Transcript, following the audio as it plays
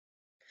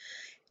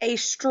A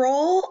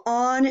stroll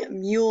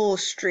on Mule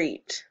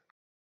Street.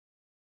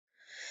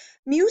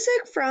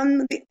 Music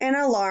from an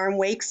alarm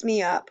wakes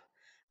me up.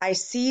 I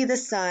see the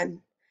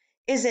sun.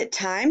 Is it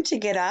time to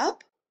get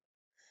up?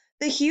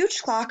 The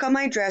huge clock on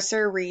my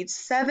dresser reads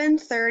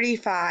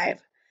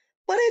 7:35,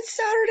 but it's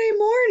Saturday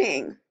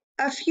morning.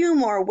 A few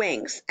more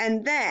winks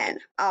and then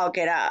I'll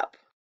get up.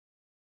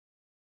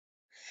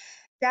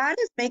 Dad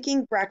is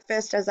making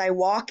breakfast as I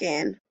walk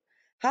in.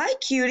 Hi,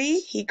 cutie,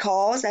 he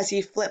calls as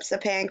he flips a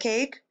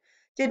pancake.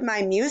 Did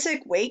my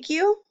music wake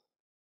you?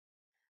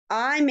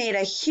 I made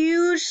a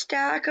huge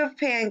stack of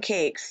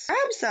pancakes.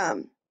 Grab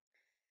some.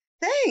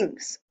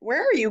 Thanks.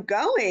 Where are you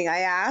going? I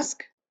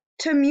ask.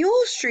 To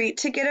Mule Street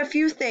to get a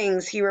few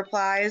things, he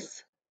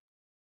replies.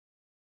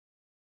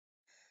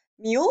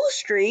 Mule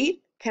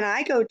Street? Can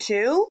I go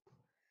too?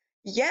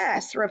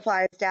 Yes,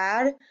 replies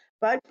Dad,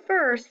 but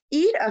first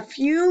eat a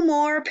few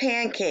more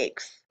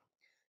pancakes.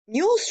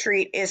 Mule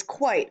Street is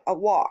quite a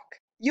walk.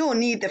 You'll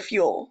need the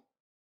fuel.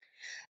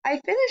 I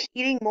finish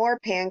eating more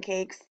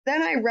pancakes,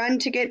 then I run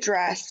to get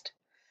dressed.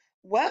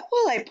 What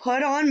will I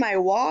put on my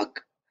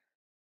walk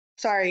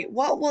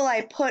what will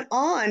I put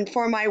on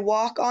for my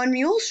walk on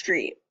Mule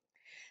Street?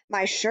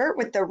 My shirt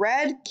with the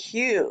red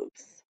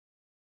cubes.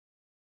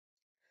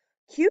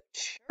 Cute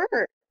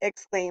shirt,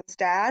 exclaims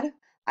Dad.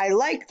 I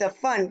like the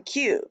fun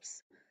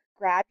cubes.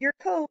 Grab your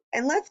coat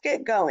and let's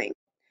get going.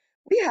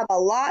 We have a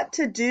lot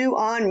to do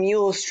on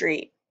Mule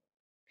Street.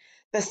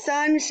 The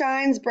sun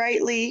shines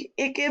brightly.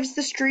 It gives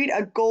the street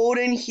a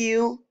golden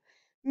hue.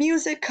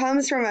 Music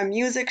comes from a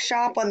music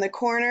shop on the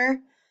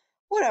corner.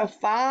 What a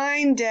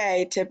fine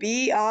day to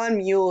be on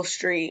Mule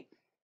Street.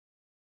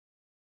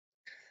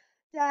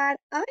 Dad,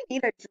 I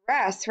need a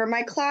dress for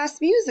my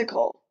class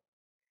musical.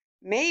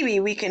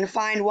 Maybe we can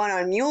find one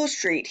on Mule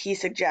Street, he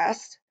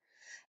suggests,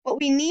 but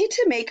we need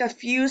to make a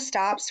few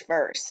stops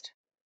first.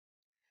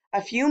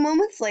 A few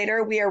moments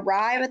later, we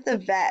arrive at the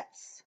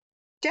vet's.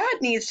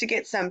 Dad needs to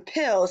get some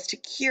pills to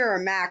cure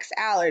Mac's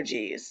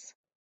allergies.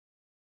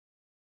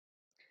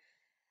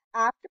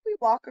 After we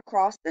walk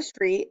across the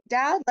street,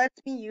 Dad lets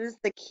me use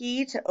the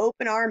key to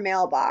open our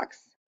mailbox.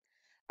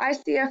 I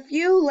see a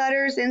few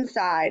letters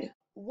inside.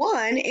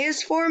 One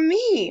is for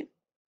me.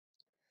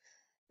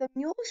 The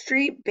Mule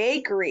Street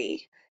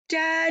Bakery.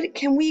 Dad,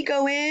 can we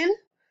go in?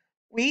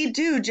 We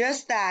do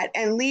just that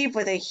and leave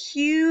with a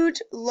huge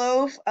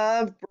loaf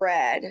of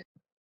bread.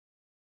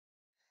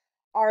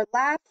 Our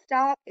last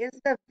stop is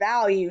the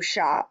value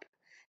shop.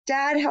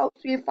 Dad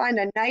helps me find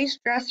a nice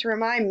dress for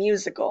my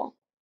musical.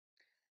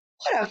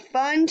 What a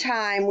fun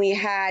time we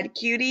had,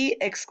 cutie,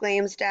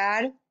 exclaims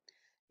Dad.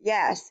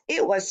 Yes,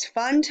 it was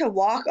fun to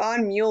walk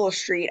on Mule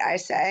Street, I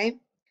say.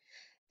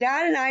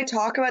 Dad and I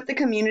talk about the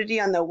community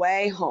on the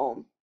way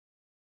home.